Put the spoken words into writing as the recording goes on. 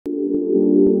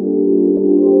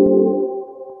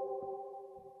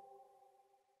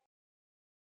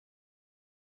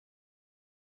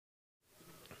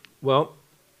Well,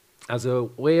 as a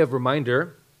way of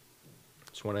reminder,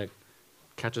 just want to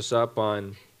catch us up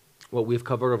on what we've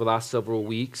covered over the last several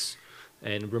weeks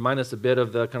and remind us a bit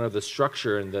of the kind of the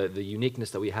structure and the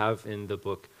uniqueness that we have in the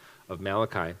book of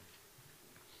Malachi.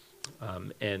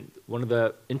 And one of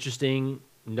the interesting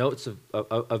notes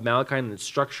of Malachi and its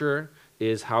structure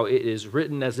is how it is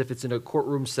written as if it's in a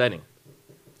courtroom setting,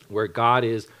 where God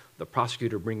is the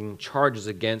prosecutor bringing charges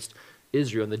against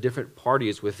Israel and the different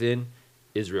parties within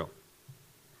Israel.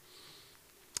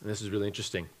 And this is really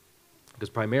interesting, because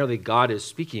primarily God is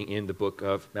speaking in the book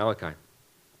of Malachi.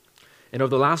 And over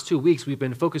the last 2 weeks, we've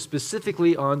been focused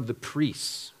specifically on the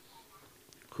priests,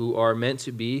 who are meant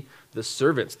to be the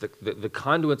servants, the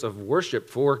conduits of worship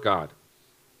for God.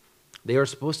 They are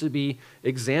supposed to be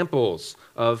examples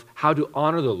of how to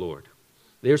honor the Lord.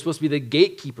 They are supposed to be the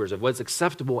gatekeepers of what's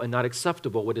acceptable and not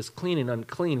acceptable, what is clean and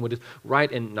unclean, what is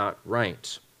right and not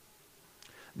right.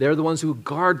 They're the ones who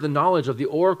guard the knowledge of the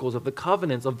oracles, of the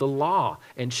covenants, of the law,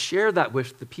 and share that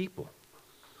with the people.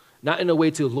 Not in a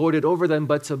way to lord it over them,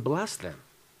 but to bless them,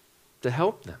 to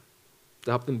help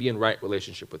them be in right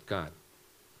relationship with God.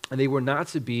 And they were not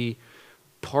to be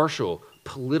partial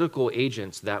political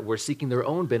agents that were seeking their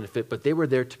own benefit, but they were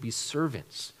there to be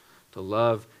servants, to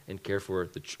love and care for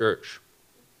the church.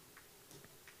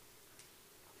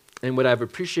 And what I've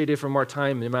appreciated from our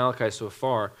time in Malachi so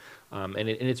far, and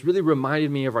it's really reminded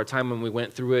me of our time when we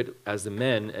went through it as the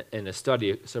men in a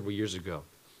study several years ago.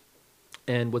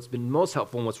 And what's been most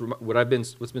helpful and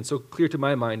what's been so clear to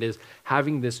my mind is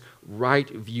having this right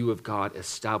view of God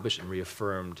established and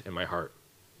reaffirmed in my heart.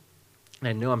 And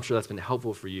I know I'm sure that's been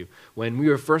helpful for you. When we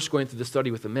were first going through the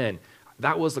study with the men,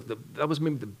 that was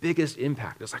maybe the biggest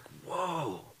impact. It's like,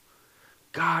 whoa,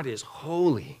 God is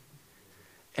holy.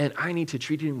 And I need to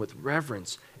treat him with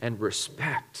reverence and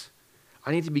respect.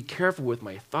 I need to be careful with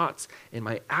my thoughts and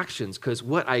my actions, because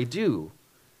what I do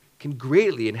can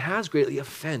greatly and has greatly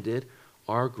offended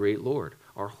our great Lord,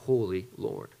 our holy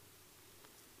Lord.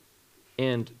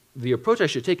 And the approach I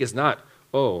should take is not,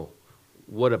 oh,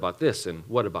 what about this and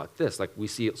what about this, like we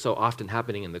see it so often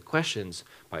happening in the questions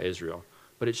by Israel.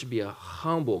 But it should be a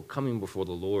humble coming before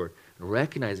the Lord,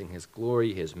 recognizing his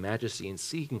glory, his majesty, and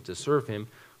seeking to serve him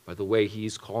by the way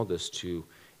he's called us to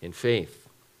in faith.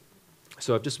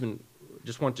 So I've just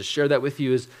wanted to share that with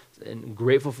you, and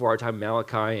grateful for our time in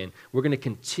Malachi, and we're going to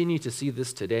continue to see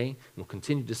this today. We'll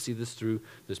continue to see this through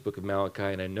this book of Malachi,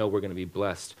 and I know we're going to be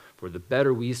blessed. For the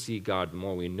better we see God, the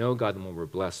more we know God, the more we're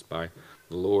blessed by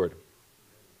the Lord.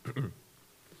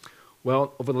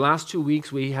 Well, over the last 2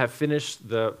 weeks, we have finished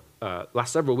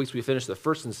last several weeks, we finished the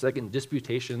first and second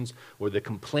disputations, or the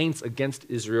complaints against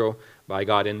Israel by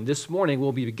God. And this morning,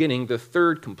 we'll be beginning the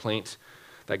third complaint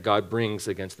that God brings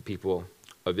against the people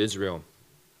of Israel.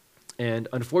 And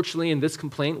unfortunately, in this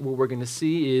complaint, what we're going to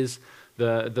see is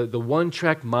the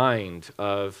one-track mind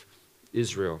of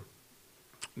Israel.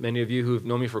 Many of you who've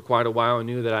known me for quite a while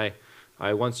knew that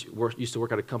I once used to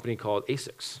work at a company called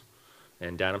ASICS.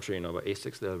 And Dan, I'm sure you know about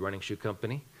ASICS, the running shoe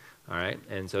company. All right,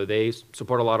 and so they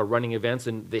support a lot of running events,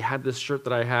 and they had this shirt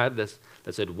that I had that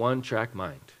said "One-Track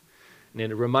Mind," and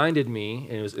it reminded me,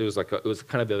 and it was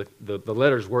kind of the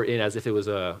letters were in as if it was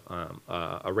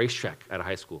a racetrack at a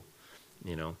high school,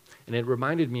 you know, and it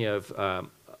reminded me of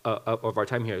our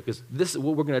time here, because this is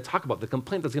what we're going to talk about. The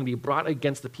complaint that's going to be brought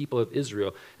against the people of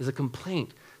Israel is a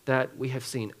complaint that we have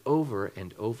seen over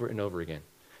and over and over again,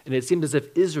 and it seems as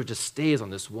if Israel just stays on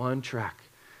this one track.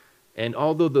 And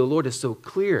although the Lord is so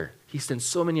clear, he sends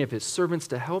so many of his servants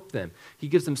to help them. He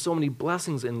gives them so many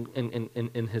blessings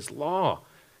in his law.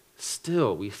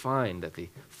 Still, we find that they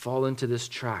fall into this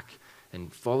track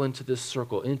and fall into this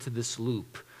circle, into this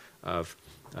loop of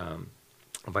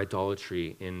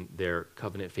idolatry in their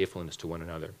covenant faithfulness to one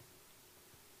another.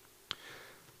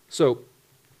 So,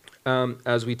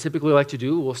 as we typically like to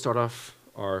do, we'll start off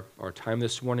our time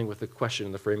this morning with a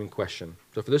question, the framing question.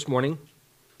 So for this morning,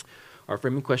 our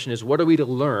framing question is, what are we to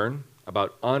learn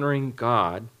about honoring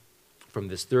God from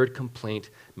this third complaint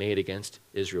made against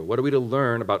Israel? What are we to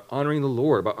learn about honoring the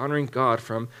Lord, about honoring God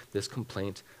from this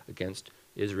complaint against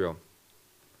Israel?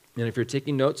 And if you're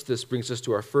taking notes, this brings us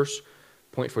to our first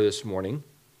point for this morning.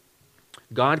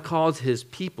 God calls his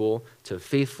people to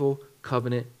faithful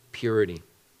covenant purity.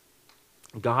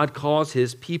 God calls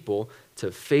his people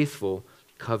to faithful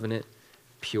covenant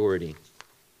purity.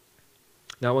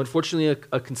 Now, unfortunately,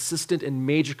 a consistent and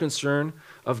major concern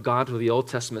of God with the Old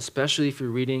Testament, especially if you're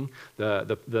reading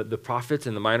the prophets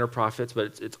and the minor prophets,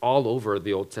 but it's all over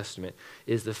the Old Testament,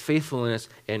 is the faithfulness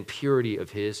and purity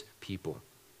of his people.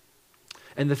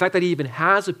 And the fact that he even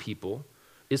has a people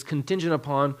is contingent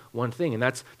upon one thing, and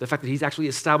that's the fact that he's actually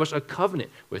established a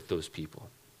covenant with those people.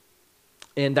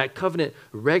 And that covenant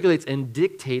regulates and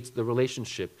dictates the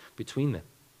relationship between them.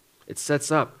 It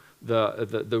sets up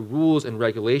the rules and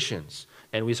regulations.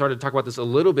 And we started to talk about this a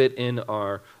little bit in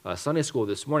our Sunday school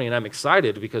this morning, and I'm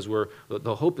excited because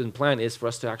the hope and plan is for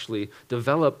us to actually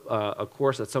develop a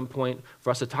course at some point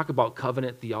for us to talk about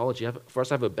covenant theology, for us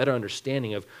to have a better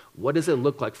understanding of what does it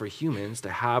look like for humans to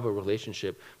have a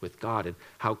relationship with God and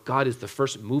how God is the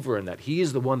first mover in that. He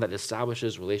is the one that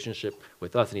establishes relationship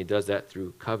with us, and he does that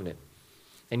through covenant.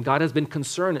 And God has been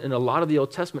concerned in a lot of the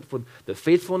Old Testament for the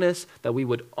faithfulness that we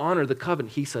would honor the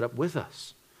covenant he set up with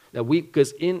us.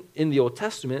 Because in the Old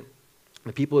Testament,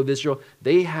 the people of Israel,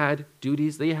 they had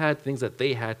duties, they had things that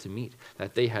they had to meet,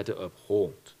 that they had to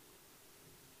uphold.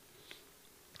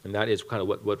 And that is kind of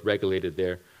what regulated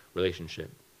their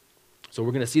relationship. So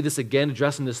we're going to see this again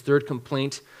addressed in this third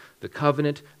complaint, the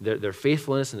covenant, their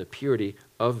faithfulness and the purity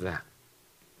of that.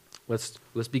 Let's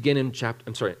begin in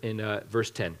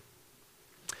verse 10.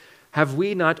 Have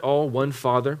we not all one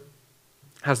Father?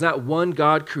 Has not one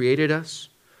God created us?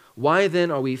 Why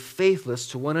then are we faithless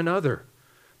to one another,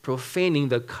 profaning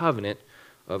the covenant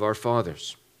of our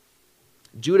fathers?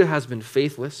 Judah has been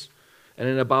faithless, and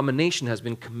an abomination has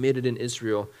been committed in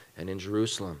Israel and in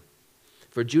Jerusalem.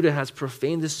 For Judah has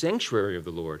profaned the sanctuary of the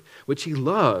Lord, which he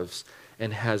loves,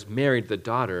 and has married the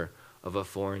daughter of a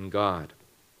foreign god.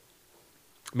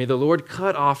 May the Lord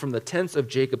cut off from the tents of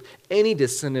Jacob any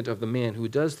descendant of the man who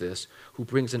does this, who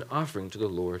brings an offering to the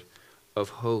Lord of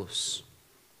hosts.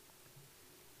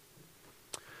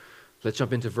 Let's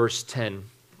jump into verse 10.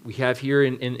 We have here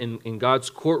in God's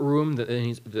courtroom,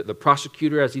 the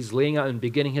prosecutor, as he's laying out and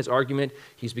beginning his argument,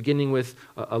 he's beginning with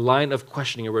a line of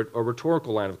questioning, a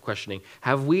rhetorical line of questioning.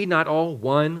 Have we not all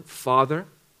one Father?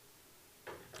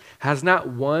 Has not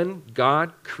one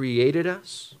God created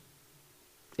us?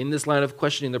 In this line of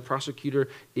questioning, the prosecutor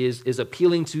is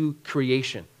appealing to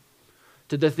creation,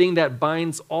 to the thing that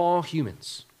binds all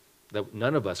humans, that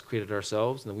none of us created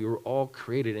ourselves, and that we were all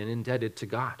created and indebted to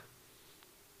God.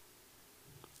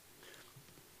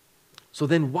 So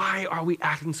then why are we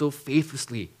acting so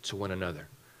faithlessly to one another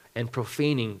and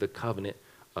profaning the covenant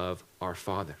of our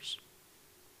fathers?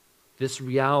 This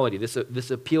reality,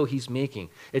 this appeal he's making,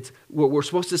 we're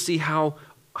supposed to see how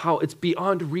it's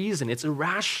beyond reason, it's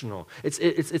irrational,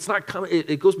 it's not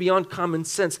it goes beyond common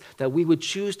sense that we would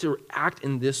choose to act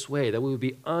in this way, that we would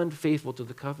be unfaithful to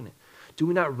the covenant. Do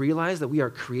we not realize that we are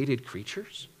created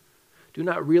creatures? Do you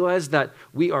not realize that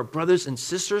we are brothers and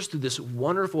sisters through this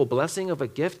wonderful blessing of a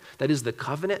gift that is the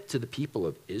covenant to the people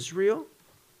of Israel?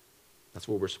 That's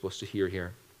what we're supposed to hear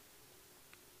here.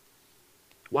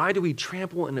 Why do we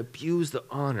trample and abuse the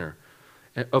honor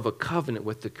of a covenant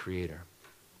with the Creator?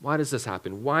 Why does this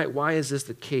happen? Why is this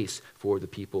the case for the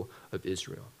people of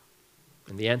Israel?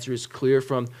 And the answer is clear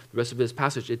from the rest of this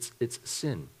passage. It's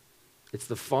sin. It's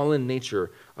the fallen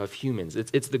nature of humans.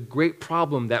 It's the great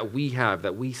problem that we have,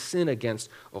 that we sin against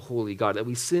a holy God, that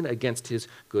we sin against his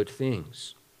good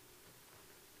things.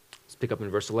 Let's pick up in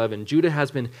verse 11. Judah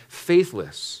has been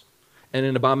faithless, and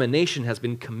an abomination has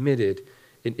been committed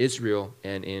in Israel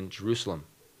and in Jerusalem.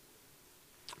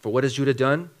 For what has Judah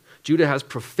done? Judah has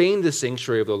profaned the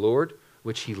sanctuary of the Lord,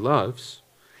 which he loves,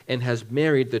 and has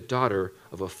married the daughter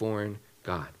of a foreign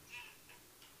god.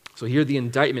 So here the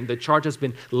indictment, the charge has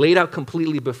been laid out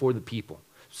completely before the people,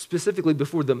 specifically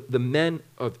before the men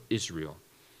of Israel.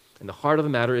 And the heart of the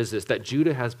matter is this, that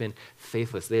Judah has been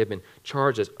faithless. They have been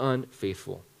charged as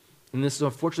unfaithful. And this,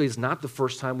 unfortunately, is not the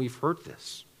first time we've heard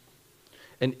this.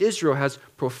 And Israel has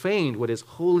profaned what is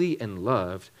holy and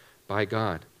loved by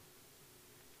God.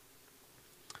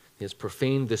 He has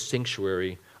profaned the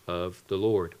sanctuary of the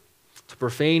Lord. To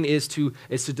profane is to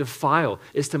defile,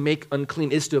 is to make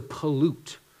unclean, is to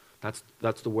pollute.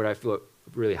 That's the word I feel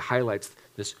really highlights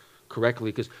this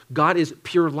correctly, because God is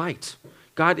pure light.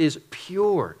 God is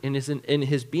pure in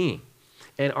his being.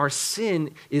 And our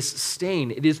sin is stain.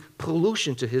 It is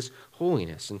pollution to his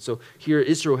holiness. And so here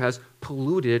Israel has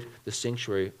polluted the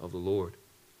sanctuary of the Lord.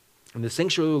 And the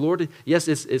sanctuary of the Lord, yes,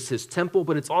 it's his temple,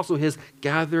 but it's also his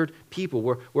gathered people,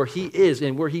 where he is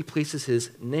and where he places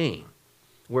his name,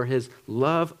 where his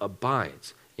love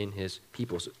abides in his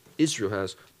people. So Israel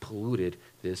has polluted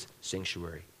this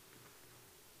sanctuary.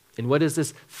 And what is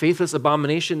this faithless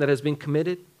abomination that has been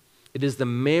committed? It is the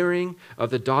marrying of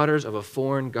the daughters of a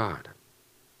foreign god.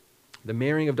 The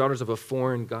marrying of daughters of a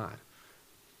foreign god.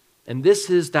 And this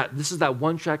is that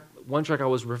one track I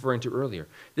was referring to earlier.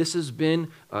 This has been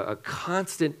a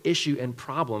constant issue and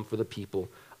problem for the people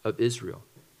of Israel.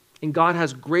 And God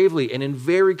has gravely and in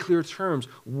very clear terms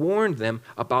warned them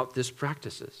about these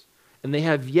practices. And they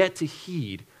have yet to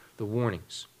heed the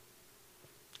warnings.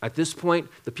 At this point,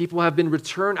 the people have been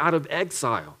returned out of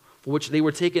exile, for which they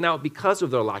were taken out because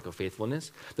of their lack of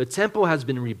faithfulness. The temple has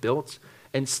been rebuilt,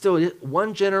 and still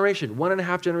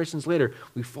 1.5 generations later,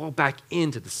 we fall back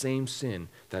into the same sin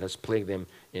that has plagued them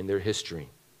in their history.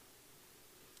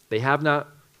 They have not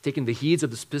taken the heeds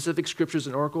of the specific scriptures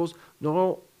and oracles,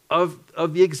 nor of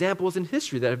the examples in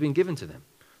history that have been given to them.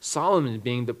 Solomon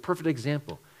being the perfect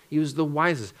example. He was the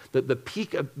wisest. The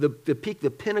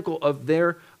pinnacle of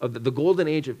the golden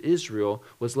age of Israel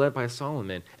was led by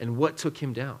Solomon. And what took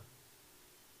him down?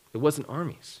 It wasn't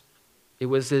armies. It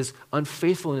was his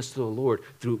unfaithfulness to the Lord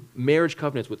through marriage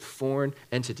covenants with foreign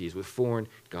entities, with foreign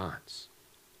gods.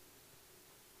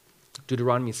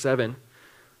 Deuteronomy 7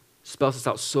 spells this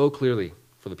out so clearly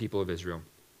for the people of Israel.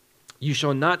 You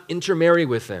shall not intermarry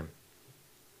with them,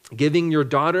 giving your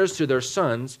daughters to their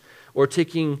sons or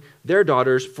taking their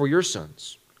daughters for your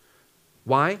sons.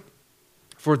 Why?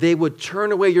 For they would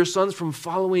turn away your sons from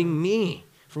following me,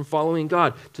 from following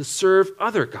God, to serve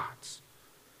other gods.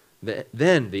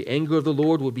 Then the anger of the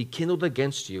Lord would be kindled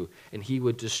against you, and he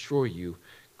would destroy you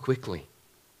quickly.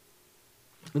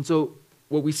 And so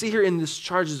what we see here in this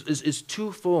charge is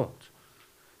twofold.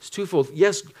 It's twofold.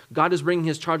 Yes, God is bringing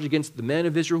his charge against the men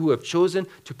of Israel who have chosen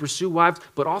to pursue wives,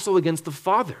 but also against the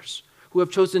fathers who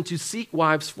have chosen to seek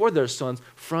wives for their sons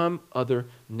from other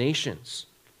nations.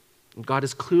 And God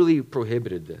has clearly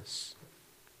prohibited this.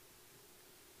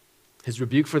 His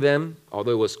rebuke for them,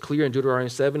 although it was clear in Deuteronomy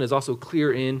 7, is also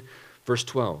clear in verse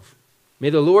 12. May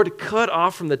the Lord cut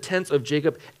off from the tents of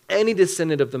Jacob any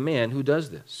descendant of the man who does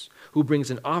this, who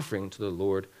brings an offering to the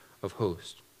Lord of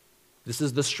hosts. This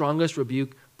is the strongest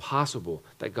rebuke possible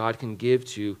that God can give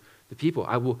to the people.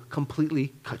 I will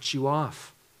completely cut you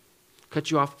off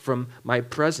from my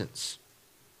presence.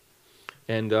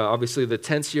 And obviously the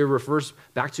tents here refers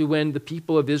back to when the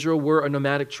people of Israel were a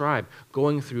nomadic tribe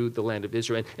going through the land of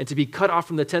Israel. And to be cut off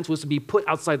from the tents was to be put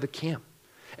outside the camp.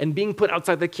 And being put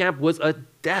outside the camp was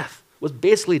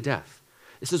basically death.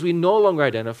 It says we no longer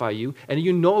identify you, and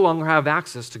you no longer have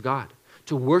access to God,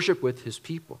 to worship with his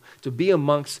people, to be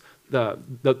amongst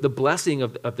the blessing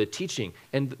of the teaching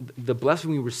and the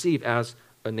blessing we receive as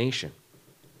a nation.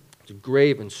 It's a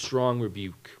grave and strong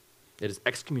rebuke. It is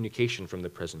excommunication from the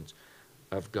presence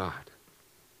of God.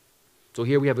 So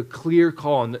here we have a clear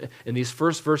call in these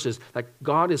first verses that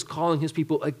God is calling his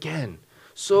people again,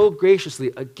 so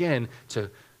graciously again, to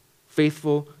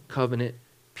faithful covenant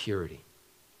purity.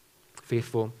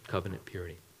 Faithful covenant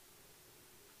purity.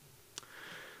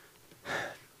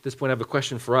 At this point, I have a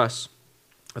question for us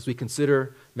as we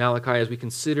consider Malachi, as we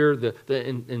consider the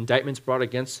indictments brought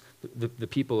against the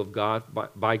people of God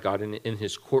by God in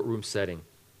his courtroom setting.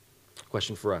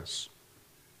 Question for us.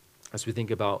 As we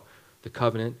think about the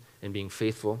covenant and being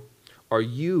faithful, are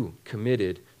you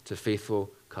committed to faithful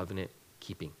covenant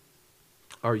keeping?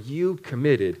 Are you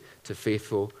committed to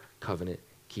faithful covenant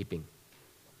keeping?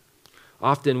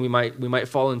 Often we might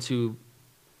fall into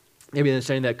maybe the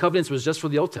understanding that covenants was just for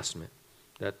the Old Testament.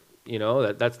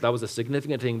 That was a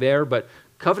significant thing there, but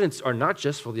covenants are not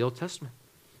just for the Old Testament.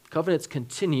 Covenants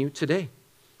continue today.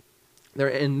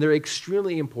 They're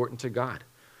extremely important to God.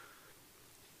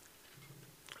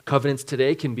 Covenants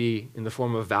today can be in the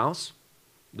form of vows.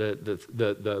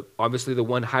 Obviously the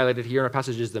one highlighted here in our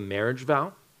passage is the marriage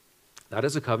vow. That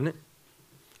is a covenant.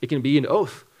 It can be an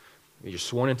oath. You're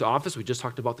sworn into office. We just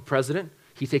talked about the president.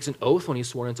 He takes an oath when he's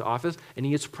sworn into office, and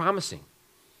he is promising.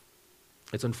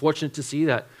 It's unfortunate to see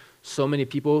that so many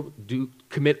people do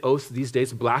commit oaths these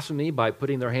days, blasphemy, by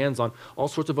putting their hands on all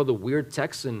sorts of other weird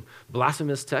texts and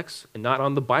blasphemous texts, and not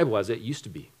on the Bible as it used to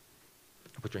be.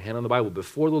 Put your hand on the Bible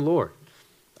before the Lord.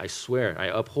 I swear, I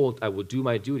uphold, I will do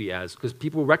my duty as, because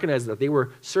people recognize that they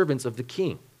were servants of the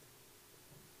king.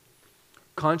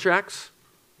 Contracts,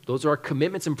 those are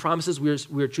commitments and promises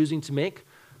we are choosing to make,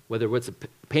 whether it's a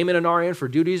payment on our end for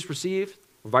duties received,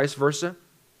 or vice versa.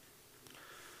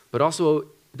 But also,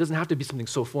 it doesn't have to be something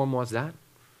so formal as that.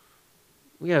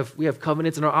 We have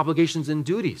covenants and our obligations and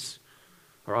duties.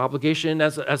 Our obligation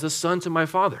as a son to my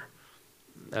father,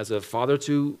 as a father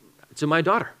to my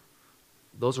daughter.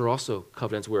 Those are also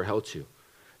covenants we're held to.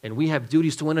 And we have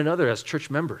duties to one another as church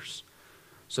members.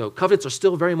 So covenants are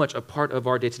still very much a part of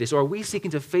our day-to-day. So are we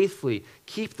seeking to faithfully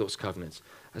keep those covenants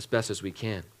as best as we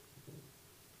can?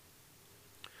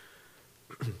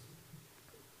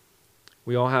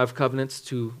 We all have covenants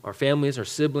to our families, our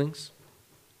siblings.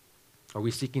 Are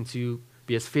we seeking to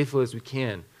be as faithful as we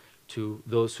can to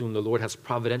those whom the Lord has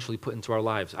providentially put into our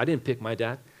lives? I didn't pick my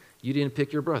dad. You didn't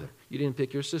pick your brother. You didn't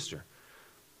pick your sister.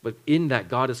 But in that,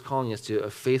 God is calling us to a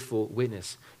faithful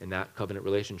witness in that covenant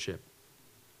relationship.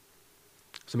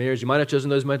 Some areas you might have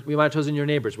chosen those. We might have chosen your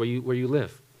neighbors, where you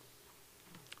live.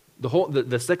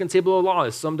 The second table of the law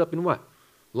is summed up in what?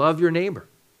 Love your neighbor.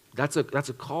 That's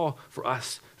a call for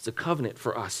us. It's a covenant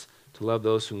for us to love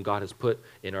those whom God has put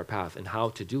in our path and how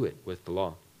to do it with the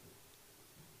law.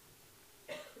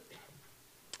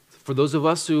 For those of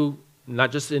us who,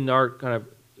 not just in our kind of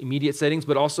immediate settings,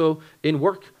 but also in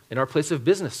work, in our place of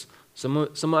business.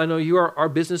 Some I know you are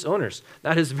business owners.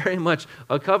 That is very much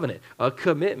a covenant, a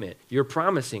commitment. You're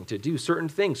promising to do certain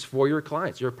things for your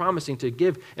clients. You're promising to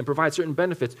give and provide certain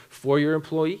benefits for your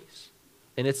employees.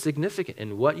 And it's significant.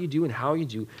 And what you do and how you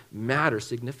do matters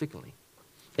significantly.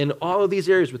 In all of these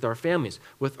areas with our families,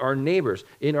 with our neighbors,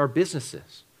 in our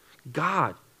businesses,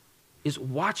 God is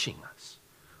watching us.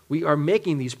 We are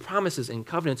making these promises and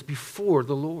covenants before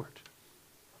the Lord.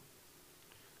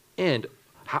 And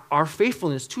our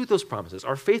faithfulness to those promises,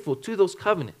 our faithful to those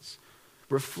covenants,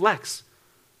 reflects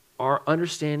our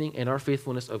understanding and our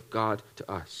faithfulness of God to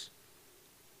us.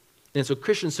 And so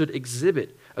Christians should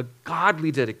exhibit a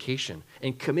godly dedication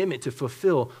and commitment to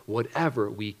fulfill whatever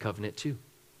we covenant to.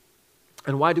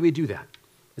 And why do we do that?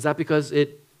 Is that because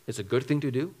it's a good thing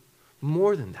to do?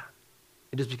 More than that.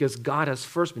 It is because God has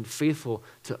first been faithful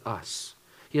to us.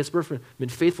 He has first been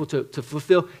faithful to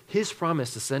fulfill his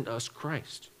promise to send us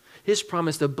Christ. His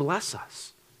promise to bless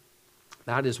us.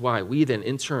 That is why we then,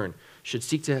 in turn, should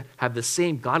seek to have the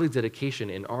same godly dedication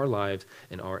in our lives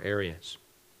and our areas.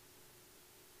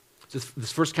 So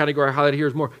this first category I highlighted here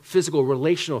is more physical,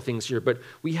 relational things here, but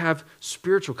we have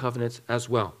spiritual covenants as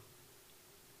well.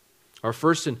 Our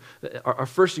first and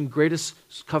greatest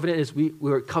covenant is we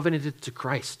are covenanted to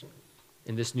Christ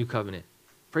in this new covenant.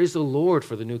 Praise the Lord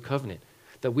for the new covenant.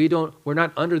 That we're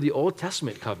not under the Old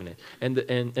Testament covenant and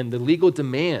the legal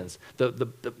demands,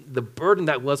 the burden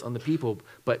that was on the people.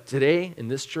 But today, in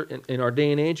this church, in our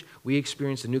day and age, we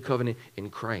experience the new covenant in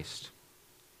Christ.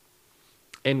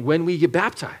 And when we get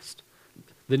baptized,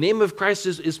 the name of Christ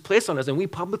is placed on us, and we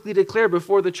publicly declare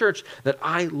before the church that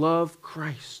I love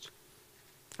Christ.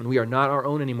 And we are not our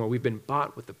own anymore. We've been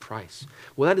bought with a price.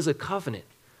 Well, that is a covenant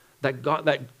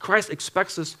that Christ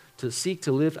expects us to seek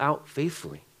to live out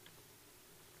faithfully.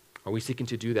 Are we seeking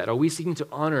to do that? Are we seeking to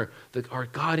honor our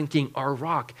God and King, our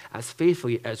rock, as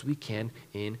faithfully as we can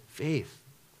in faith?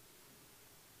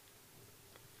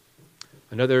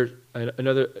 The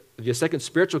second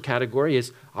spiritual category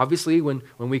is obviously when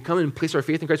we come and place our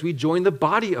faith in Christ, we join the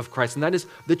body of Christ, and that is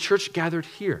the church gathered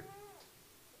here.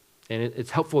 And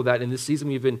it's helpful that in this season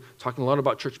we've been talking a lot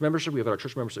about church membership. We have our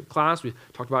church membership class. We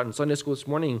talked about it in Sunday school this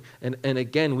morning. And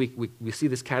again, we see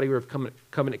this category of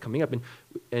covenant coming up.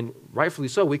 And rightfully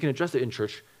so, we can address it in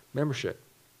church membership.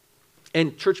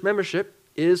 And church membership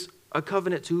is a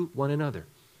covenant to one another.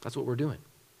 That's what we're doing.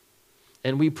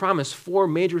 And we promise 4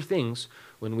 major things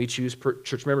when we choose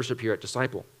church membership here at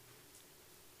Disciple.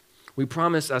 We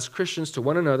promise as Christians to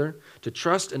one another to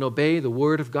trust and obey the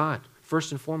Word of God,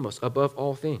 first and foremost, above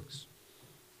all things.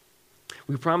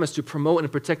 We promise to promote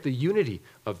and protect the unity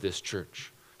of this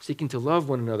church, seeking to love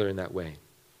one another in that way.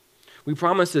 We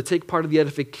promise to take part of the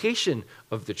edification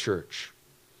of the church.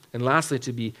 And lastly,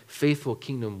 to be faithful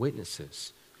kingdom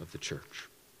witnesses of the church.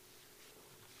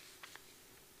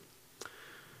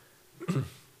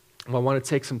 Well, I want to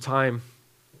take some time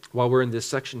while we're in this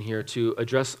section here to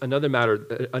address another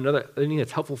matter, I think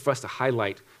that's helpful for us to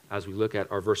highlight as we look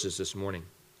at our verses this morning.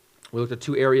 We looked at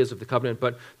 2 areas of the covenant,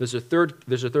 but there's a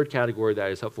third category that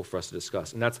is helpful for us to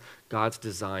discuss, and that's God's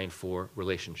design for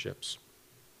relationships.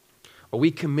 Are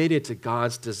we committed to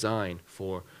God's design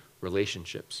for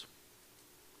relationships?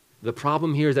 The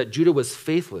problem here is that Judah was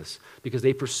faithless because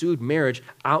they pursued marriage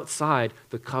outside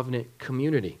the covenant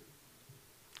community.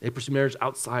 They pursued marriage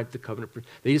outside the covenant.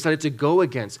 They decided to go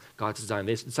against God's design.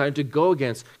 They decided to go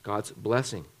against God's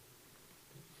blessing.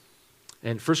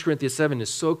 And 1 Corinthians 7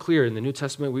 is so clear in the New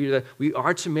Testament. We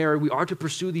are to marry, we are to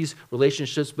pursue these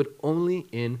relationships, but only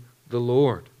in the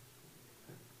Lord.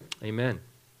 Amen.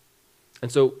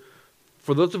 And so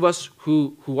for those of us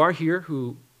who are here,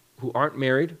 who aren't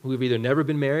married, who have either never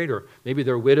been married or maybe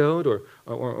they're widowed or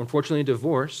unfortunately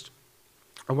divorced,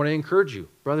 I want to encourage you,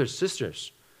 brothers,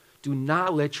 sisters, do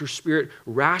not let your spirit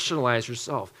rationalize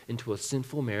yourself into a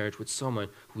sinful marriage with someone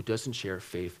who doesn't share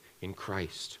faith in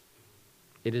Christ.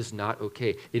 It is not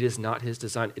okay. It is not his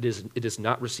design. It does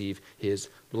not receive his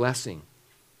blessing.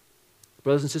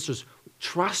 Brothers and sisters,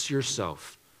 trust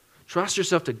yourself. Trust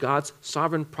yourself to God's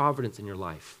sovereign providence in your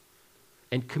life.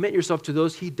 And commit yourself to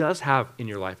those he does have in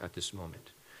your life at this moment.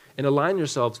 And align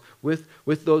yourselves with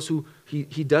those who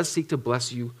he does seek to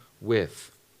bless you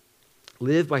with.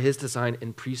 Live by his design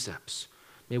and precepts.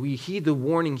 May we heed the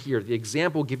warning here, the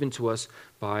example given to us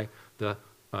by the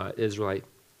Israelite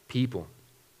people.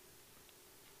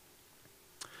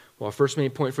 Well, our first main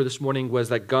point for this morning was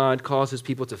that God calls his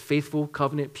people to faithful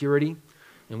covenant purity.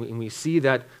 And we see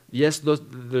that, yes,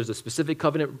 there's a specific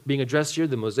covenant being addressed here,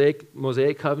 the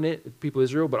Mosaic covenant, people of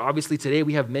Israel, but obviously today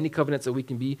we have many covenants that we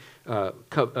can be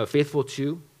faithful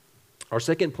to. Our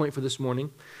second point for this morning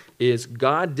is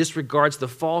God disregards the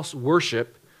false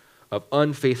worship of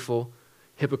unfaithful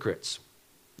hypocrites.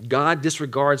 God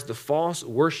disregards the false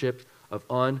worship of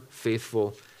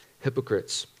unfaithful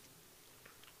hypocrites.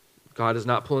 God is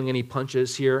not pulling any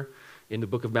punches here in the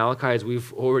book of Malachi, as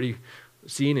we've already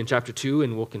seen in chapter 2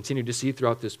 and will continue to see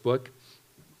throughout this book.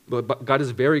 But God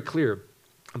is very clear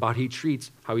about how he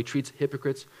treats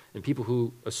hypocrites and people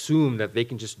who assume that they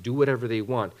can just do whatever they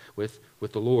want with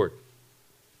the Lord.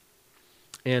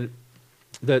 And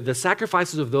the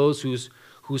sacrifices of those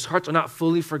whose hearts are not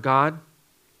fully for God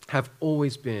have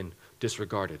always been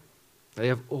disregarded. They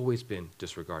have always been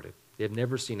disregarded. They have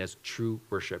never seen as true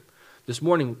worship. This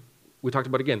morning, we talked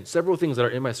about, again, several things that are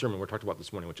in my sermon we're talked about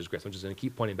this morning, which is great. So I'm just going to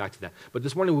keep pointing back to that. But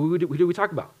this morning, who did we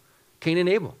talk about? Cain and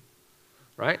Abel,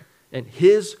 right? And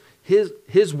his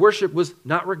worship was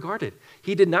not regarded.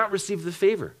 He did not receive the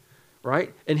favor,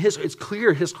 right? And it's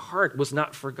clear his heart was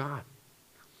not for God.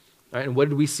 Right? And what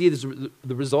did we see?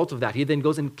 The result of that. He then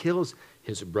goes and kills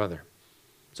his brother.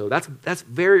 So that's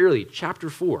very early, chapter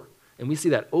 4. And we see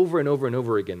that over and over and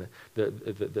over again.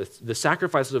 The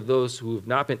sacrifices of those who have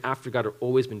not been after God have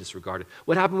always been disregarded.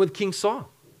 What happened with King Saul?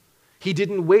 He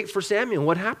didn't wait for Samuel.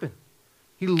 What happened?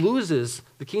 He loses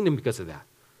the kingdom because of that.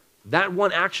 That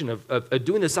one action of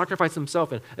doing the sacrifice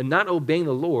himself and not obeying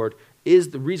the Lord is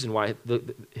the reason why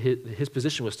his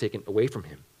position was taken away from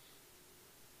him.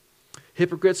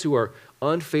 Hypocrites who are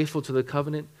unfaithful to the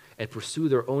covenant and pursue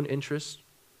their own interests,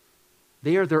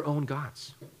 they are their own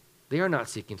gods. They are not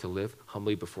seeking to live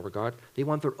humbly before God. They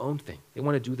want their own thing. They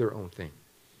want to do their own thing.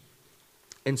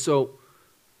 And so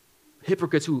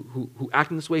hypocrites who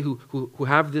act in this way, who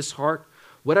have this heart,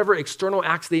 whatever external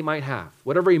acts they might have,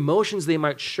 whatever emotions they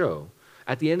might show,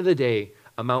 at the end of the day,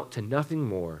 amount to nothing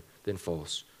more than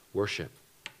false worship.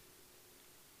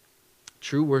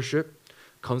 True worship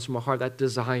comes from a heart that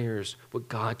desires what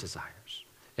God desires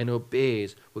and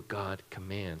obeys what God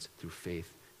commands through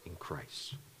faith in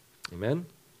Christ. Amen?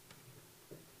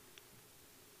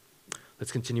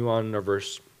 Let's continue on in our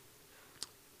verse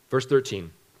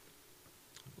 13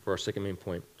 for our second main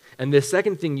point. And the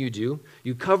second thing you do,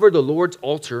 you cover the Lord's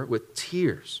altar with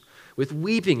tears, with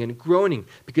weeping and groaning,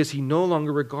 because he no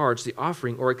longer regards the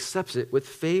offering or accepts it with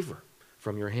favor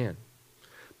from your hand.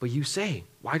 But you say,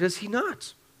 why does he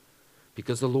not?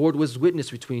 Because the Lord was witness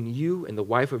between you and the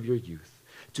wife of your youth,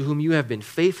 to whom you have been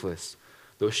faithless,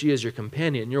 though she is your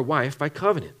companion and your wife by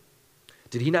covenant.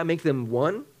 Did he not make them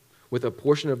one with a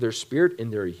portion of their spirit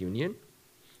in their union?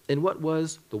 And what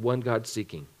was the one God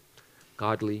seeking?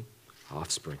 Godly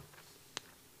offspring.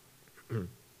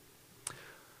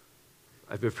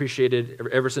 I've appreciated,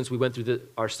 ever since we went through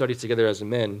our studies together as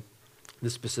men,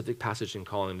 this specific passage in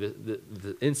calling,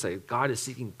 the insight. God is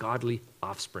seeking godly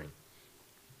offspring.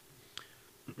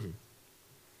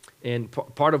 And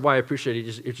part of why I appreciate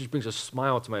it just brings a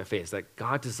smile to my face, that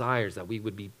God desires that we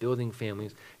would be building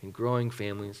families and growing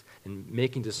families and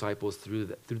making disciples through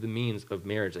the means of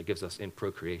marriage that gives us in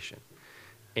procreation.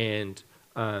 And,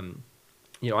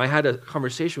 I had a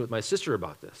conversation with my sister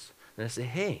about this. And I said,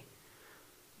 hey,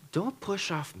 don't push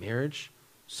off marriage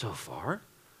so far.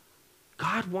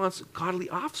 God wants godly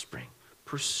offspring.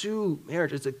 Pursue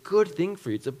marriage. It's a good thing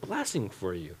for you. It's a blessing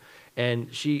for you. And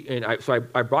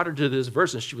I brought her to this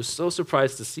verse, and she was so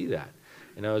surprised to see that.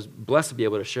 And I was blessed to be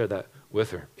able to share that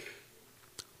with her.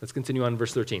 Let's continue on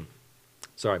verse 13.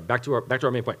 Sorry, back to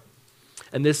our main point.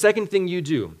 And the second thing you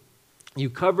do, you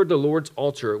covered the Lord's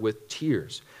altar with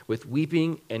tears, with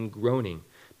weeping and groaning,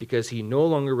 because he no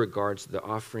longer regards the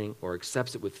offering or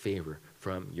accepts it with favor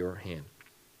from your hand.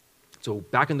 So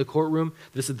back in the courtroom,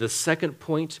 this is the second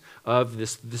point of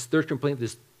this third complaint,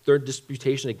 this third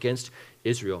disputation against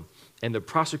Israel. And the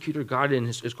prosecutor, God in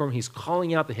his courtroom, he's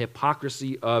calling out the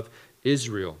hypocrisy of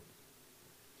Israel.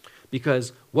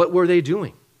 Because what were they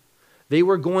doing? They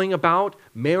were going about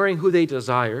marrying who they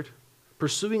desired,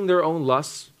 pursuing their own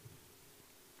lusts,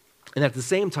 and at the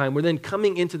same time, were then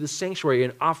coming into the sanctuary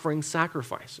and offering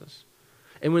sacrifices.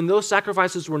 And when those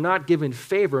sacrifices were not given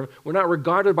favor, were not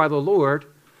regarded by the Lord,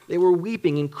 they were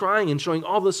weeping and crying and showing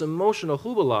all this emotional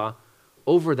hubala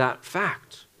over that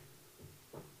fact.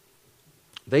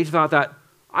 They thought that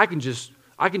I can just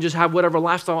have whatever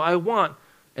lifestyle I want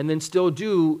and then still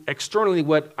do externally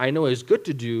what I know is good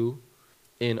to do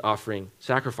in offering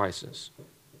sacrifices.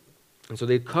 And so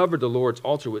they covered the Lord's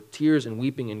altar with tears and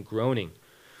weeping and groaning,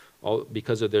 all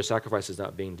because of their sacrifices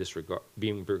not being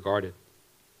regarded.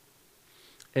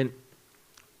 And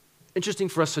interesting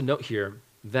for us to note here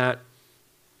that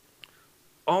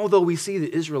although we see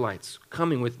the Israelites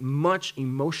coming with much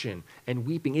emotion and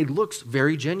weeping, it looks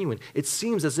very genuine. It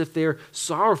seems as if they're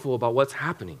sorrowful about what's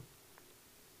happening.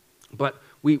 But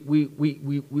we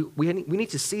need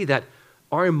to see that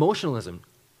our emotionalism,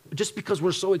 just because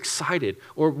we're so excited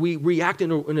or we react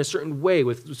in a certain way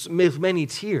with many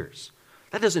tears,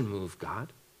 that doesn't move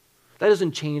God. That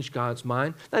doesn't change God's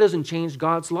mind. That doesn't change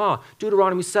God's law.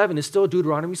 Deuteronomy 7 is still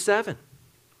Deuteronomy 7,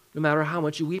 no matter how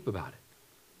much you weep about it.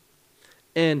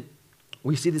 And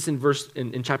we see this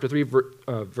in chapter 3,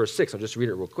 verse 6. I'll just read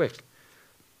it real quick.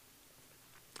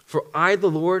 For I, the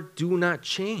Lord, do not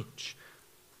change.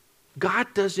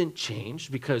 God doesn't change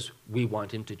because we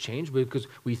want him to change, because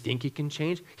we think he can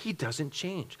change. He doesn't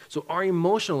change. So our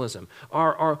emotionalism,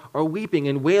 our weeping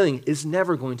and wailing is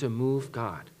never going to move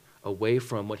God away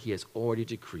from what he has already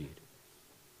decreed.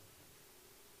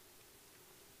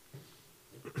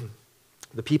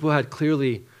 The people had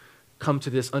clearly come to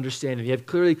this understanding. They had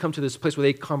clearly come to this place where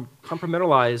they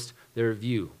compartmentalized their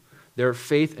view, their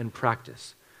faith and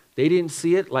practice. They didn't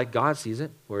see it like God sees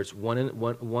it, where it's one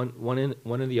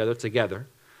and the other together.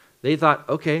 They thought,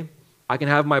 okay, I can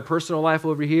have my personal life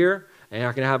over here, and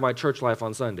I can have my church life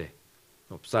on Sunday.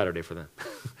 Oh, Saturday for them,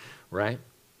 right?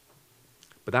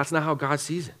 But that's not how God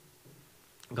sees it.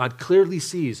 God clearly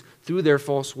sees through their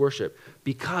false worship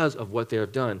because of what they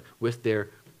have done with their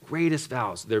greatest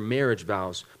vows, their marriage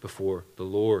vows before the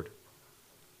Lord.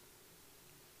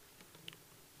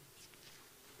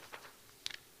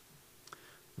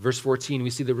 Verse 14, we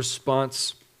see the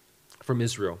response from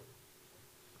Israel.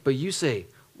 But you say,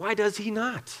 why does he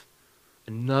not?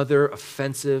 Another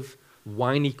offensive,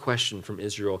 whiny question from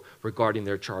Israel regarding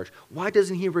their charge. Why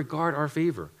doesn't he regard our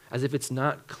favor? As if it's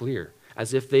not clear.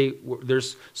 As if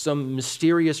there's some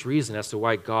mysterious reason as to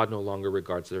why God no longer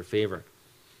regards their favor.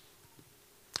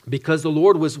 Because the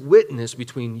Lord was witness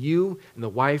between you and the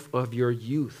wife of your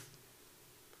youth.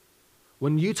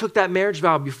 When you took that marriage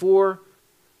vow before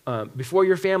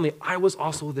your family, I was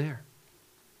also there.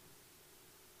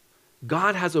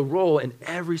 God has a role in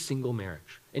every single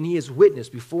marriage, and he is witness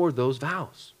before those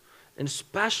vows, and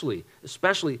especially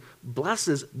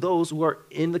blesses those who are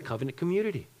in the covenant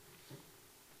community.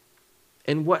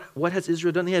 And what has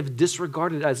Israel done? They have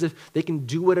disregarded it as if they can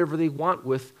do whatever they want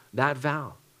with that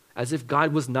vow, as if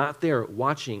God was not there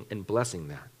watching and blessing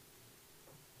that.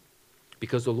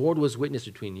 Because the Lord was witness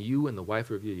between you and the wife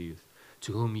of your youth,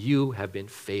 to whom you have been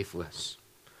faithless,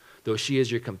 though she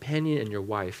is your companion and your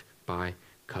wife by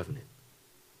covenant.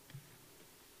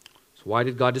 So why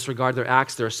did God disregard their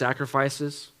acts, their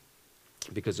sacrifices?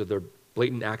 Because of their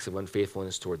blatant acts of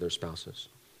unfaithfulness toward their spouses.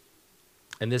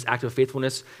 And this act of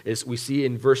faithfulness is, we see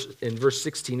in verse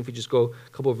 16, if we just go a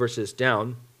couple of verses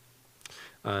down.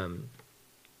 For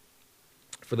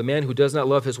the man who does not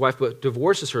love his wife but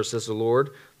divorces her, says the Lord,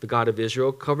 the God of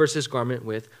Israel, covers his garment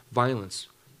with violence.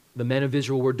 The men of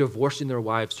Israel were divorcing their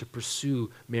wives to pursue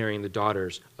marrying the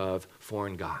daughters of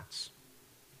foreign gods.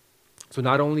 So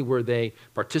not only were they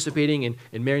participating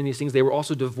in marrying these things, they were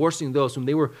also divorcing those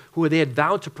who they had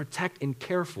vowed to protect and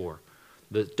care for,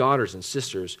 the daughters and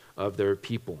sisters of their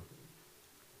people.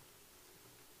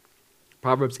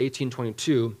 Proverbs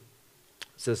 18:22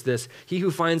 says this, he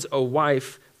who finds a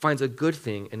wife finds a good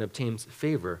thing and obtains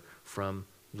favor from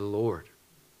the Lord.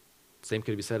 Same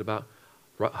could be said about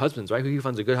husbands, right? Who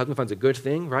finds a good husband finds a good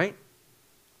thing, right?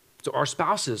 So our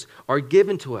spouses are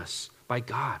given to us by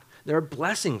God. There are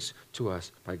blessings to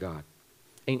us by God.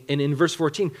 And in verse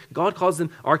 14, God calls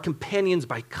them our companions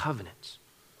by covenant.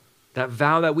 That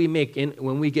vow that we make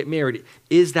when we get married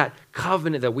is that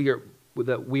covenant that we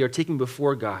are taking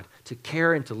before God to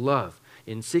care and to love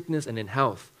in sickness and in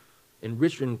health, in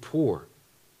rich and poor,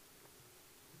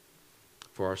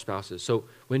 for our spouses. So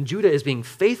when Judah is being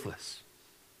faithless,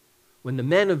 when the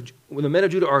men of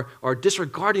Judah are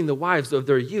disregarding the wives of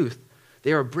their youth,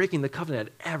 they are breaking the covenant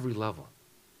at every level.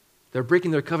 They're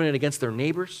breaking their covenant against their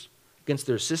neighbors, against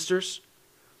their sisters.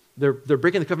 They're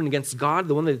breaking the covenant against God,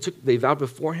 the one they vowed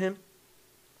before him.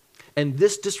 And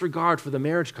this disregard for the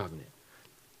marriage covenant,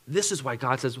 this is why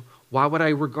God says, why would I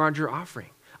regard your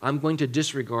offering? I'm going to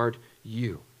disregard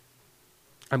you.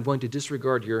 I'm going to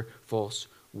disregard your false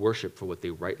worship for what they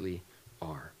rightly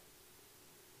are.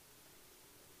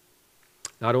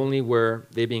 Not only were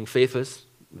they being faithless,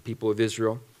 the people of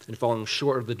Israel, and falling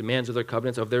short of the demands of their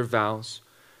covenants, of their vows,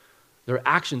 their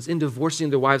actions in divorcing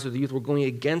their wives of the youth were going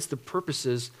against the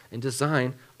purposes and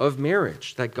design of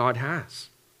marriage that God has.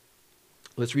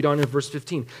 Let's read on in verse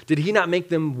 15. Did he not make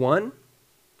them one,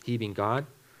 he being God,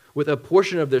 with a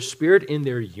portion of their spirit in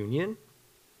their union?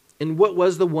 And what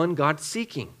was the one God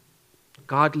seeking?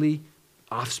 godly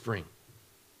offspring.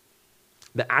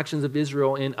 The actions of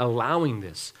Israel in allowing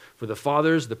this, for the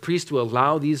fathers, the priests to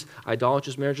allow these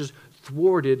idolatrous marriages,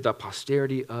 thwarted the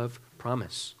posterity of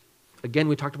promise. Again,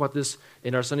 we talked about this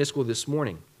in our Sunday school this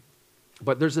morning.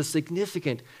 But there's a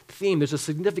significant theme. There's a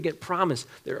significant promise.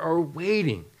 They are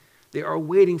waiting. They are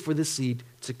waiting for the seed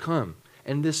to come.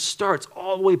 And this starts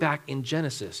all the way back in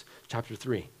Genesis chapter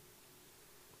 3.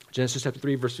 Genesis chapter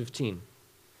 3, verse 15.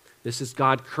 This is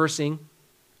God cursing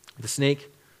the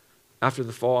snake after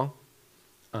the fall.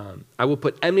 I will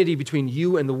put enmity between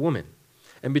you and the woman,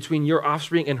 and between your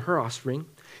offspring and her offspring.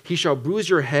 He shall bruise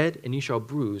your head, and you shall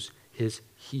bruise his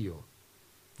heel.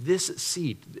 This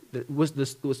seed,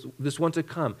 this one to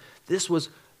come, this was,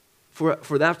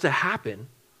 for that to happen,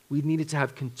 we needed to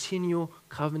have continual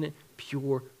covenant,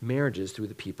 pure marriages through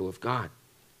the people of God.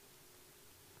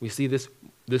 We see this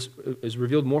is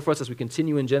revealed more for us as we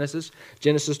continue in Genesis.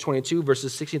 Genesis 22,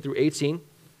 verses 16 through 18.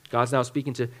 God's now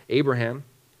speaking to Abraham.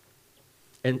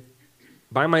 And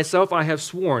by myself I have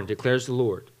sworn, declares the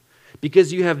Lord,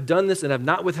 because you have done this and have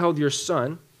not withheld your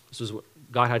son. This is what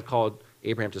God had called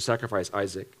Abraham to sacrifice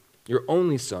Isaac, your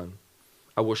only son.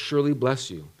 I will surely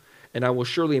bless you, and I will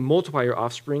surely multiply your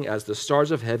offspring as the stars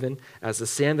of heaven, as the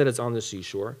sand that is on the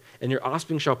seashore. And your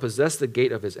offspring shall possess the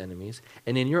gate of his enemies,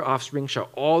 and in your offspring shall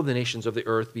all the nations of the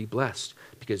earth be blessed,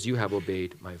 because you have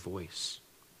obeyed my voice.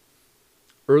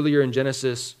 Earlier in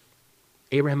Genesis,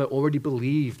 Abraham had already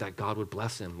believed that God would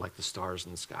bless him like the stars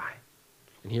in the sky.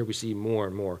 And here we see more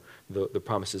and more the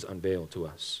promises unveiled to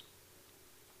us.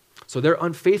 So their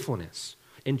unfaithfulness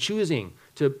in choosing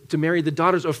to marry the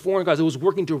daughters of foreign gods, it was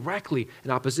working directly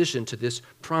in opposition to this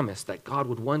promise that God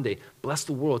would one day bless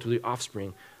the world through the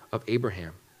offspring of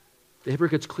Abraham. The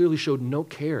hypocrites clearly showed no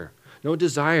care, no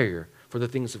desire for the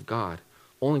things of God,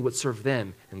 only what served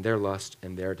them and their lust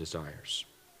and their desires.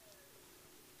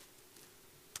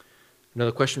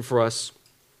 Another question for us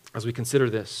as we consider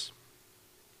this.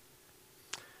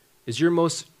 Is your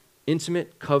most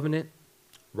intimate covenant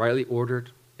rightly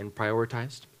ordered and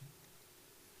prioritized?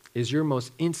 Is your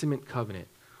most intimate covenant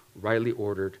rightly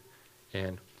ordered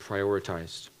and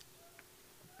prioritized?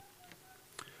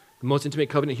 The most intimate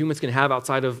covenant humans can have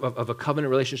outside of a covenant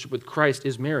relationship with Christ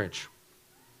is marriage.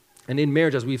 And in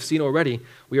marriage, as we've seen already,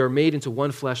 we are made into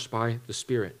one flesh by the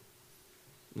Spirit.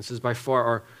 This is by far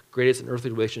our greatest and earthly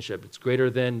relationship. It's greater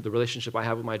than the relationship I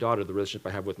have with my daughter, the relationship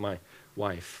I have with my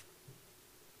wife.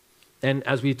 And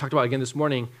as we talked about again this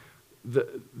morning,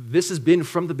 this has been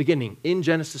from the beginning in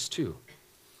Genesis 2.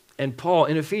 And Paul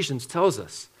in Ephesians tells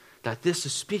us that this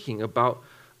is speaking about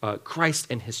Christ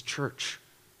and his church.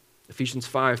 Ephesians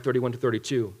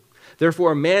 5:31-32.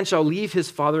 Therefore a man shall leave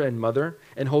his father and mother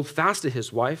and hold fast to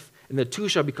his wife, and the two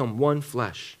shall become one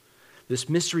flesh. This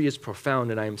mystery is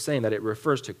profound, and I am saying that it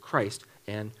refers to Christ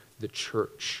and the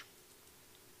church.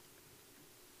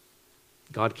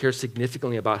 God cares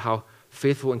significantly about how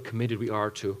faithful and committed we are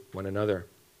to one another,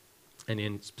 and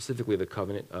in specifically the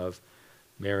covenant of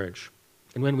marriage.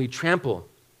 And when we trample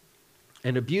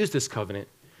and abuse this covenant,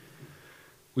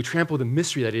 we trample the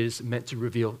mystery that it is meant to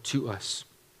reveal to us.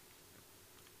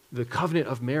 The covenant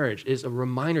of marriage is a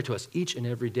reminder to us each and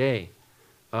every day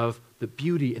of the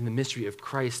beauty and the mystery of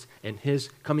Christ and his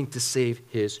coming to save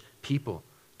his people,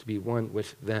 to be one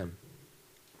with them.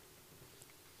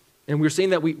 And we're saying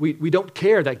that we don't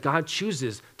care that God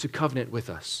chooses to covenant with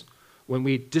us when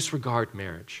we disregard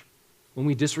marriage, when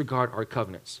we disregard our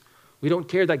covenants. We don't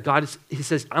care that he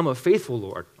says, I'm a faithful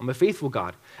Lord, I'm a faithful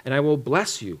God, and I will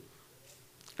bless you,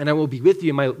 and I will be with you,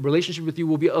 and my relationship with you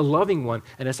will be a loving one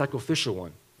and a sacrificial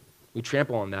one. We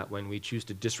trample on that when we choose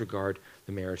to disregard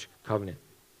the marriage covenant.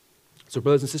 So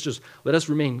brothers and sisters, let us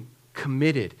remain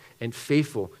committed and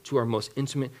faithful to our most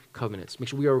intimate covenants. Make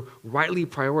sure we are rightly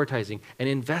prioritizing and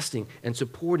investing and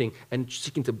supporting and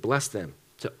seeking to bless them,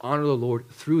 to honor the Lord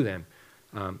through them,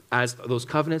 as those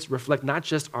covenants reflect not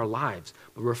just our lives,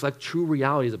 but reflect true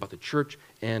realities about the church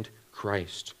and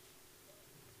Christ.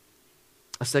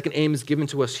 A second aim is given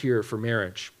to us here for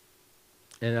marriage,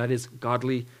 and that is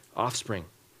godly offspring.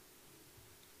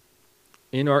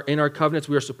 In our covenants,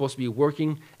 we are supposed to be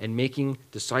working and making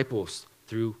disciples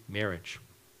through marriage,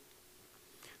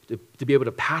 to be able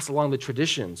to pass along the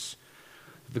traditions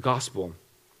of the gospel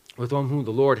with whom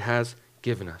the Lord has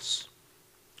given us.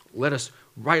 Let us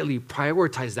rightly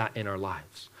prioritize that in our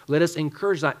lives. Let us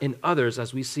encourage that in others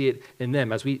as we see it in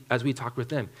them, as we talk with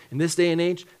them. In this day and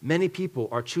age, many people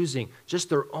are choosing just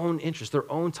their own interests,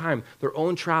 their own time, their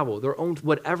own travel, their own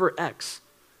whatever X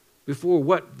before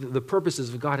what the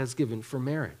purposes of God has given for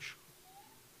marriage.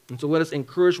 And so let us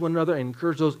encourage one another and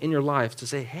encourage those in your lives to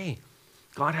say, hey,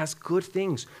 God has good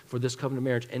things for this covenant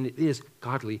marriage, and it is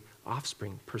godly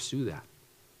offspring pursue that.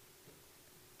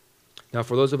 Now,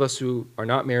 for those of us who are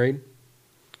not married,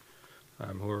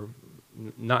 who are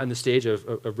not in the stage of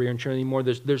reentering anymore,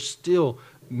 there's still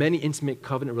many intimate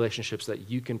covenant relationships that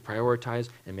you can prioritize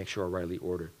and make sure are rightly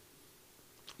ordered.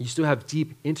 You still have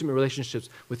deep, intimate relationships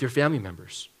with your family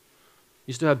members.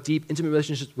 You still have deep, intimate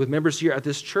relationships with members here at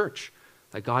this church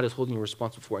that God is holding you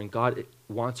responsible for, and God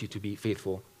wants you to be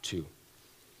faithful to.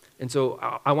 And so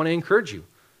I want to encourage you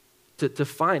to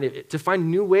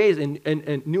find new ways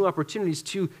and new opportunities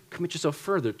to commit yourself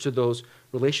further to those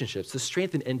relationships, to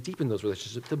strengthen and deepen those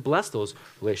relationships, to bless those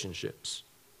relationships.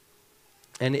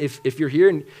 And if you're here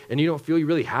and you don't feel you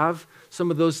really have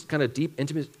some of those kind of deep,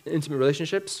 intimate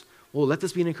relationships, well, let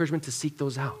this be an encouragement to seek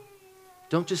those out.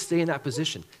 Don't just stay in that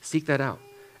position. Seek that out.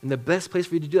 And the best place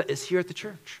for you to do that is here at the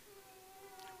church.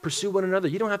 Pursue one another.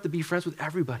 You don't have to be friends with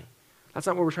everybody. That's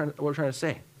not what we're trying to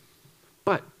say.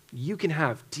 But you can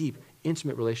have deep,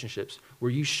 intimate relationships where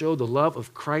you show the love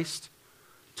of Christ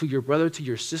to your brother, to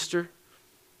your sister,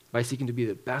 by seeking to be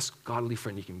the best godly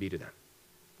friend you can be to them.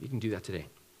 You can do that today.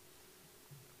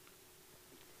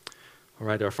 All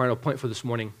right, our final point for this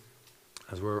morning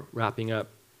as we're wrapping up.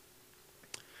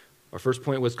 Our first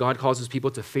point was God calls his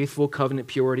people to faithful covenant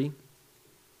purity.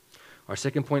 Our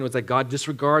second point was that God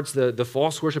disregards the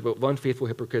false worship of unfaithful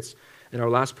hypocrites. And our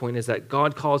last point is that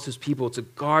God calls his people to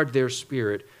guard their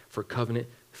spirit for covenant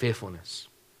faithfulness.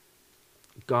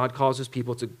 God calls his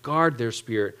people to guard their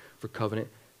spirit for covenant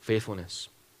faithfulness.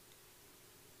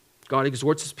 God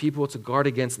exhorts his people to guard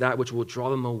against that which will draw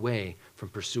them away from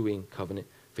pursuing covenant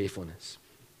faithfulness.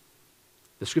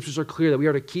 The scriptures are clear that we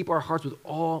are to keep our hearts with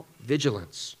all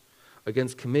vigilance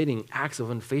against committing acts of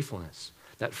unfaithfulness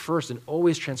that first and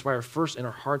always transpire first in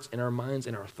our hearts, in our minds,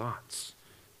 in our thoughts.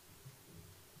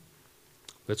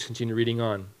 Let's continue reading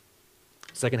on.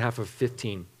 Second half of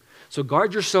 15. So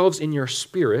guard yourselves in your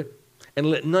spirit, and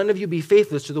let none of you be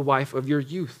faithless to the wife of your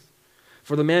youth.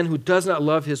 For the man who does not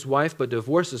love his wife but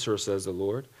divorces her, says the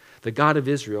Lord, the God of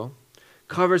Israel,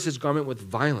 covers his garment with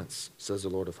violence, says the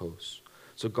Lord of hosts.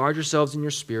 So guard yourselves in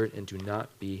your spirit and do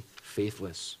not be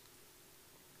faithless.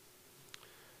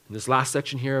 In this last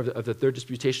section here of the third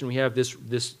disputation, we have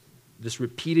this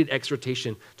repeated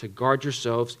exhortation to guard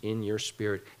yourselves in your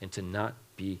spirit and to not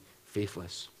be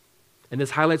faithless. And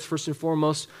this highlights first and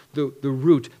foremost the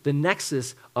root, the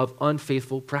nexus of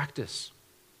unfaithful practice.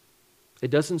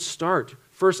 It doesn't start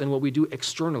first in what we do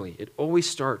externally. It always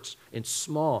starts in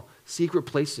small, secret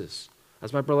places.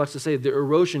 As my brother likes to say, the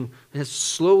erosion has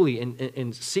slowly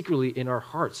and secretly in our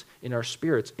hearts, in our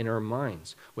spirits, in our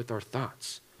minds, with our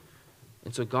thoughts.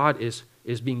 And so God is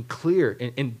being clear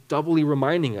and doubly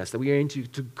reminding us that we are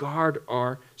to guard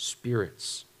our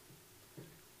spirits.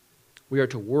 We are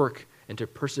to work and to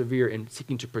persevere in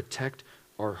seeking to protect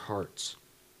our hearts.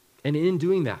 And in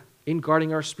doing that, in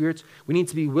guarding our spirits, we need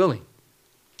to be willing.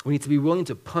 We need to be willing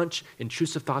to punch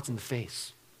intrusive thoughts in the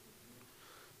face,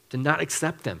 to not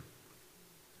accept them.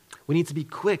 We need to be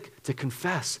quick to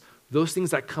confess those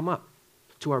things that come up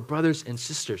to our brothers and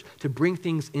sisters, to bring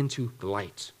things into the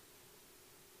light.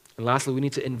 And lastly, we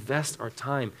need to invest our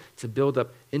time to build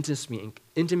up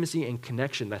intimacy and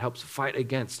connection that helps fight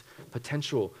against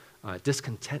potential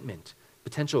discontentment,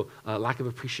 potential lack of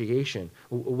appreciation,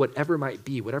 whatever it might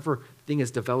be, whatever thing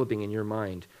is developing in your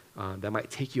mind that might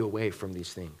take you away from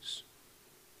these things.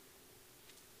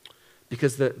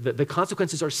 Because the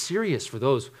consequences are serious for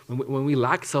those when we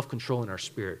lack self-control in our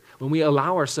spirit, when we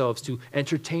allow ourselves to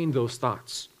entertain those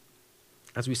thoughts,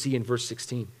 as we see in verse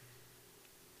 16.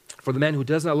 For the man who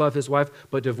does not love his wife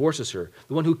but divorces her,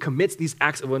 the one who commits these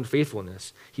acts of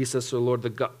unfaithfulness, he says to the Lord,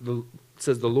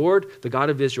 the Lord, the God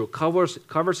of Israel,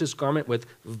 covers his garment with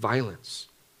violence.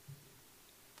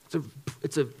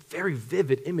 It's a very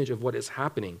vivid image of what is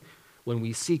happening when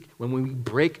we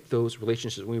break those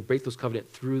relationships, when we break those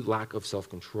covenants through lack of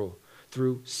self-control,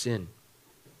 through sin.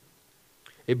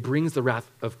 It brings the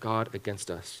wrath of God against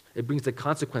us. It brings the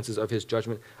consequences of his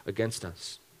judgment against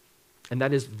us. And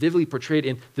that is vividly portrayed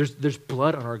in, there's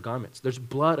blood on our garments. There's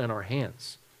blood on our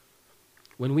hands.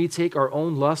 When we take our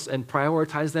own lusts and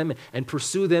prioritize them and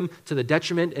pursue them to the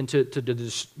detriment and to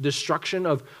the destruction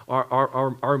of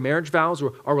our marriage vows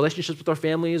or our relationships with our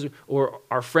families or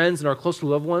our friends and our close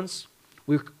loved ones,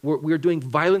 we're doing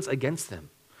violence against them.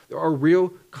 There are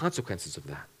real consequences of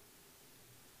that.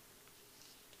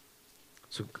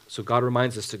 So God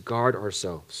reminds us to guard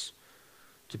ourselves,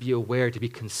 to be aware, to be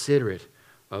considerate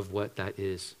of what that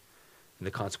is and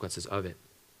the consequences of it.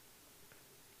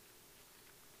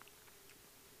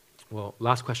 Well,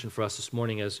 last question for us this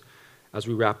morning as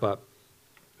we wrap up.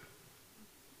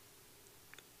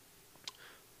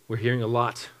 We're hearing a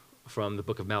lot from the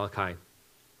book of Malachi.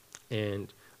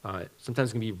 and sometimes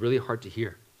it can be really hard to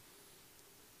hear.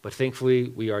 But thankfully,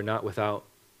 we are not without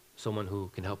someone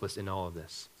who can help us in all of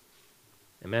this.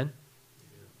 Amen?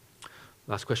 Yeah.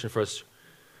 Last question for us.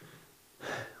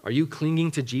 Are you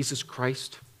clinging to Jesus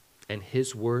Christ and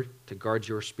his word to guard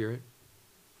your spirit?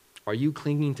 Are you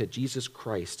clinging to Jesus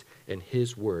Christ and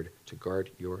his word to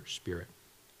guard your spirit?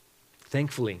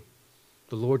 Thankfully,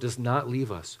 the Lord does not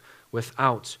leave us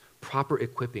without proper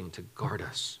equipping to guard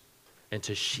us and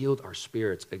to shield our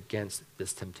spirits against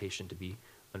this temptation to be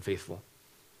unfaithful.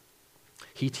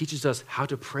 He teaches us how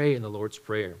to pray in the Lord's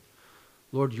Prayer.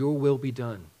 Lord, your will be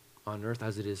done on earth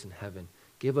as it is in heaven.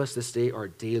 Give us this day our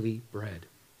daily bread.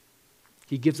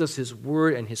 He gives us his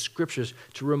word and his scriptures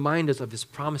to remind us of his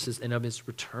promises and of his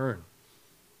return.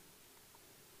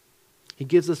 He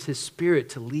gives us his spirit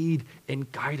to lead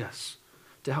and guide us,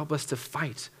 to help us to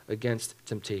fight against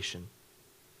temptation.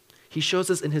 He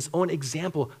shows us in his own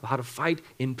example of how to fight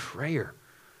in prayer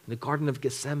in the Garden of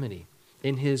Gethsemane.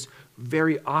 In his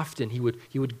very often, he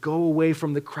would go away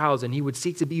from the crowds and he would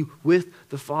seek to be with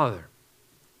the Father.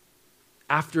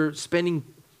 After spending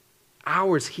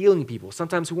hours healing people,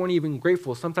 sometimes who weren't even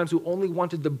grateful, sometimes who only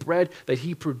wanted the bread that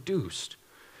he produced,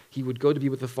 he would go to be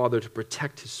with the Father to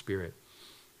protect his spirit.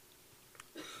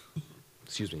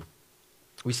 Excuse me.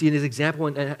 We see in his example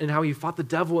in how he fought the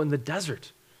devil in the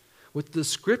desert with the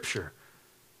scripture.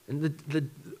 And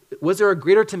was there a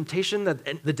greater temptation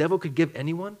that the devil could give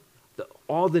anyone?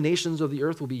 All the nations of the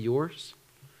earth will be yours?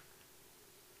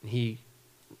 And he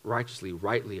righteously,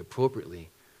 rightly, appropriately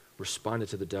responded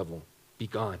to the devil, be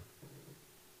gone.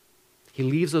 He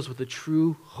leaves us with a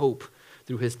true hope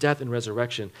through his death and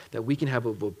resurrection that we can have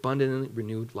an abundantly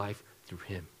renewed life through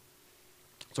him.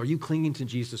 So are you clinging to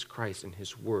Jesus Christ and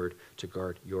his word to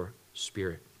guard your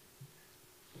spirit?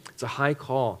 It's a high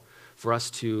call for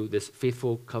us to this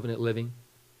faithful covenant living.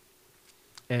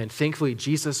 And thankfully,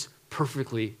 Jesus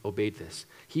perfectly obeyed this.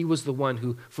 He was the one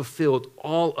who fulfilled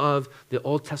all of the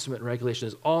Old Testament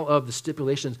regulations, all of the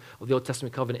stipulations of the Old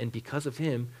Testament covenant, and because of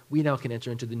him, we now can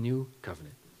enter into the new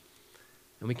covenant.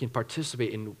 And we can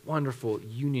participate in wonderful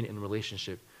union and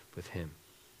relationship with him.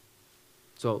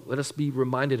 So let us be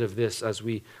reminded of this as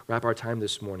we wrap our time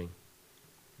this morning.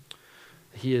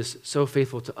 He is so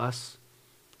faithful to us.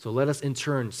 So let us in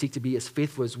turn seek to be as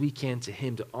faithful as we can to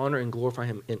him, to honor and glorify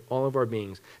him in all of our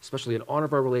beings, especially in all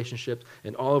of our relationships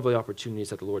and all of the opportunities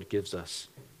that the Lord gives us.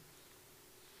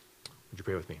 Would you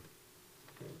pray with me?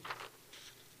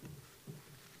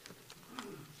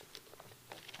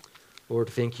 Lord,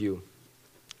 thank you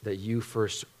that you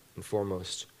first and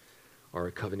foremost are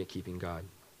a covenant-keeping God.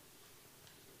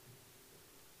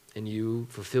 And you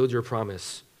fulfilled your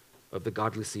promise of the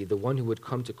godly seed, the one who would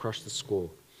come to crush the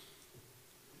skull.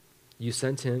 You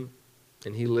sent him,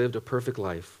 and he lived a perfect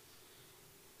life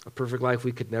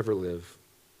we could never live,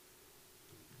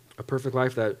 a perfect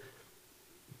life that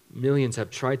millions have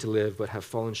tried to live but have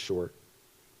fallen short.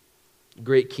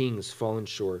 Great kings fallen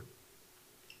short,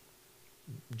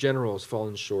 generals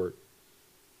fallen short,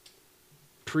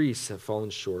 priests have fallen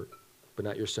short, but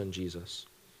not your son Jesus.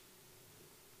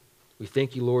 We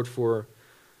thank you, Lord, for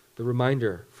the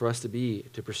reminder for us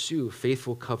to pursue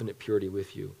faithful covenant purity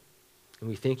with you. And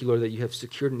we thank you, Lord, that you have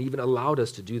secured and even allowed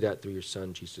us to do that through your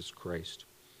Son, Jesus Christ.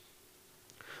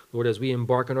 Lord, as we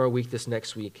embark on our week this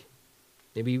next week,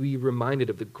 may we be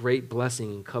reminded of the great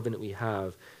blessing and covenant we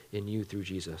have in you through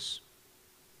Jesus.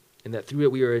 And that through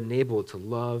it we are enabled to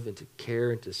love and to care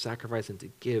and to sacrifice and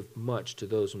to give much to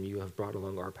those whom you have brought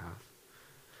along our path.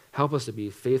 Help us to be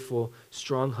faithful,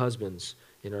 strong husbands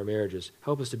in our marriages.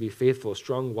 Help us to be faithful,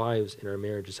 strong wives in our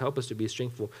marriages. Help us to be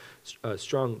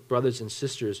strong brothers and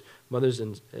sisters, mothers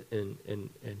and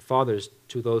fathers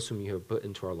to those whom you have put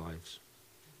into our lives.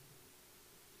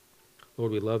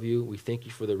 Lord, we love you. We thank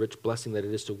you for the rich blessing that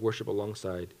it is to worship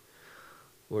alongside.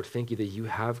 Lord, thank you that you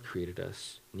have created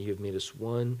us and you have made us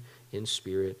one in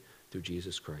spirit through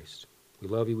Jesus Christ. We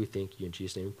love you. We thank you. In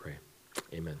Jesus' name we pray.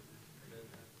 Amen.